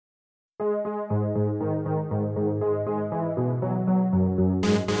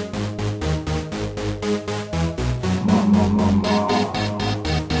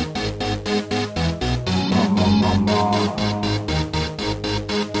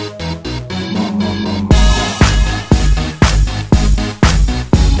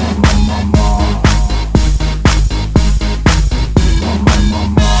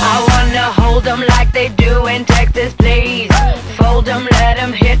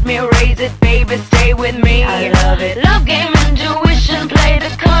let me raise it, baby, stay with me. I love it. Love game, intuition, play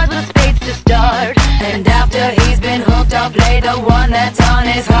the cards with spades to start. And after he's been hooked, I'll play the one that's on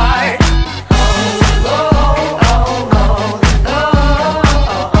his heart.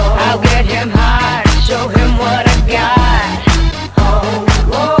 I'll get him hard, show him what I got.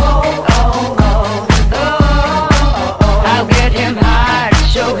 I'll get him hard,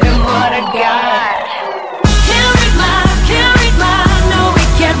 show him what I got. Can't read my, no, we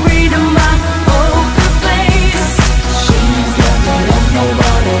can't read my poker face. She's got me like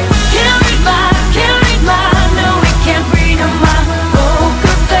nobody. Can't read my, no, we can't read my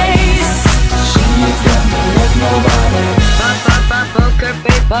poker face. She's got me like nobody. Poker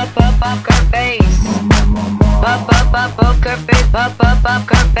face, poker face. Poker face,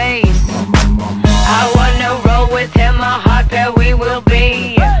 poker face. I wanna roll with him, a hot pair we will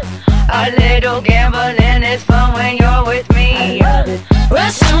be. A little gambling is fun when you're with me.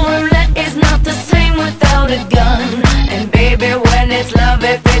 Russian roulette is not the same without a gun. And baby, when it's love,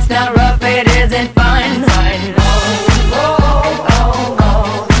 if it's not rough, it isn't fun.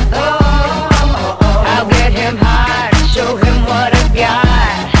 I'll get him hard, show him what I got.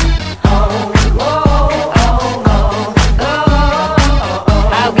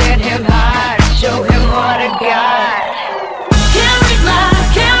 I'll get him hard, show him what I got. Can't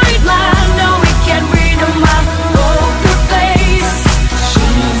read my, no, we can't read my poker face.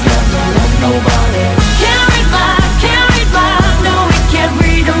 She's got me like nobody. Can't read my, no, we can't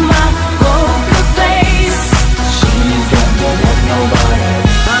read my poker face. She's got me like nobody.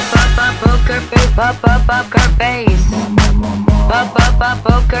 Poker face, poker face.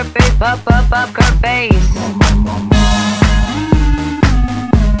 Poker face, poker face.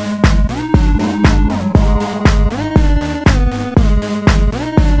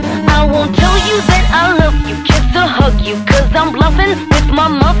 I won't tell you that I love you, kiss or hug you, cause I'm bluffing with my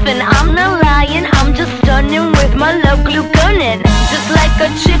muffin. I'm not lying, I'm just stunning with my love glue gunning. Just like a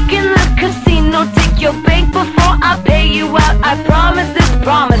chick in the casino, take your bank before I pay you out. I promise this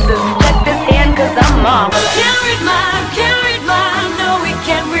promises. Check this hand cause I'm marvelous. Can't read my, no, we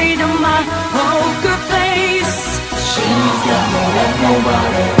can't read my poker face. She's got me like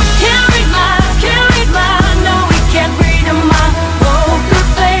nobody. Can't read my, no, we can't read my poker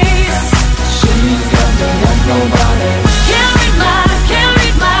face. She's got me like nobody. Can't read my,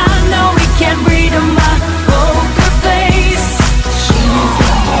 no, we can't read my poker face. She's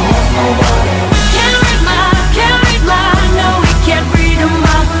got me like nobody. Can't read my, no, we can't read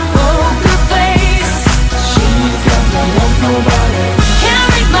my poker face. She's got me like nobody. Can't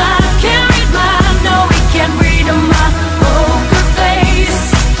read my, no, we can't read my poker face.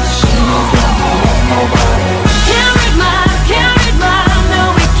 She's got me like nobody. Can't read my, no,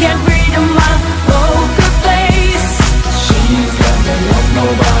 we can't read my poker face. She's got me like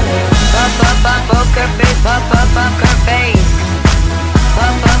nobody. Poker face, poker face.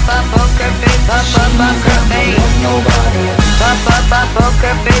 Poker face, poker face. Nobody.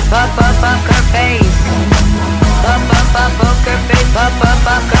 Poker face, poker face. Poker face,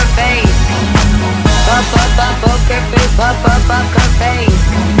 poker face. Poker face, poker face.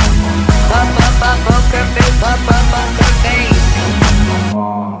 Poker face, poker face.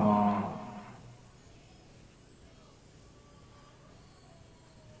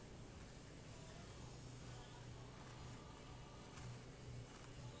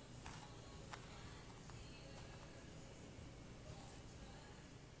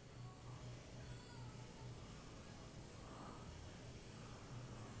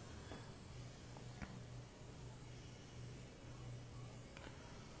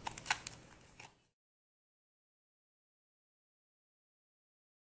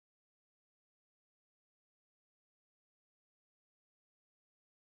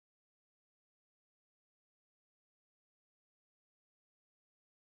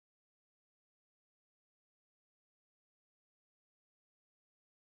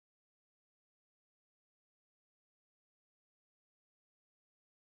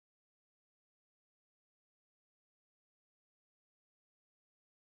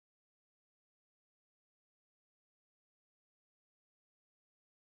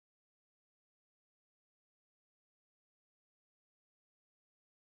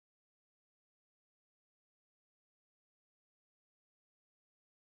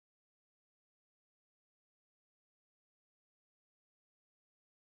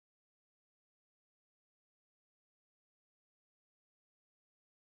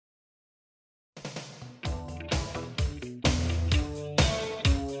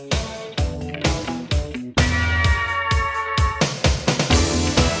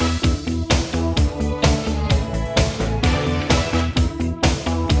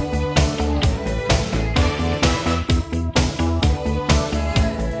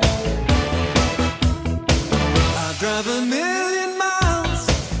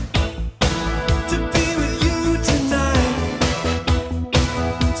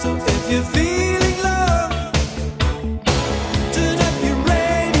 you feel